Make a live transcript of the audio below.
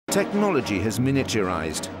Technology has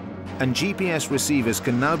miniaturized, and GPS receivers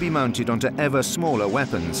can now be mounted onto ever smaller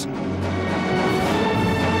weapons.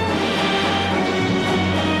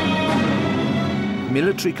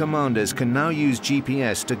 Military commanders can now use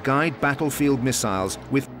GPS to guide battlefield missiles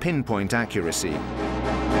with pinpoint accuracy.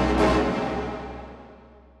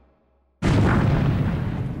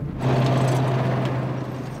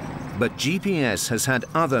 But GPS has had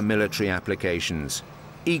other military applications,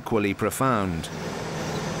 equally profound.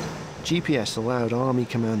 GPS allowed army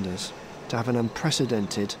commanders to have an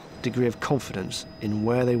unprecedented degree of confidence in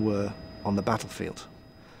where they were on the battlefield.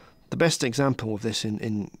 The best example of this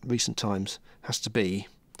in recent times has to be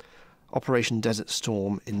Operation Desert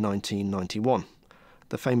Storm in 1991,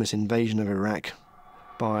 the famous invasion of Iraq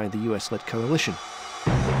by the US-led coalition.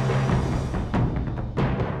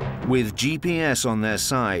 With GPS on their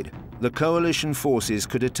side, the coalition forces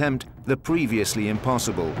could attempt the previously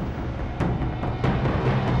impossible.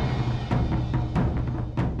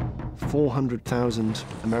 400,000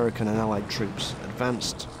 American and Allied troops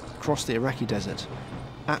advanced across the Iraqi desert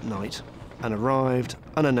at night and arrived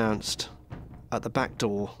unannounced at the back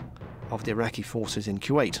door of the Iraqi forces in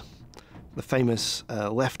Kuwait, the famous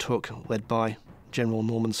left hook led by General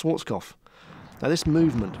Norman Schwarzkopf. Now, this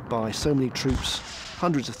movement by so many troops,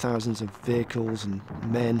 hundreds of thousands of vehicles and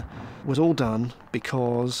men, was all done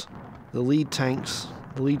because the lead tanks,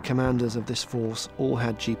 the lead commanders of this force, all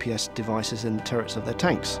had GPS devices in the turrets of their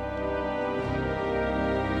tanks.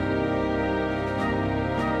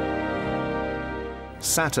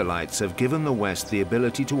 Satellites have given the West the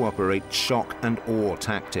ability to operate shock and awe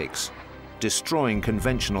tactics, destroying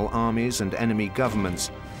conventional armies and enemy governments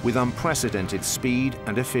with unprecedented speed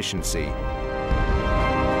and efficiency.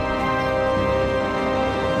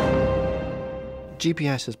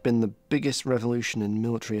 GPS has been the biggest revolution in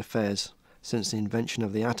military affairs since the invention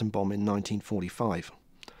of the atom bomb in 1945.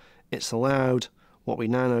 It's allowed what we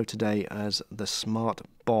now know today as the smart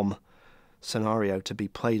bomb scenario to be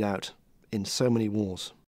played out in so many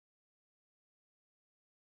wars.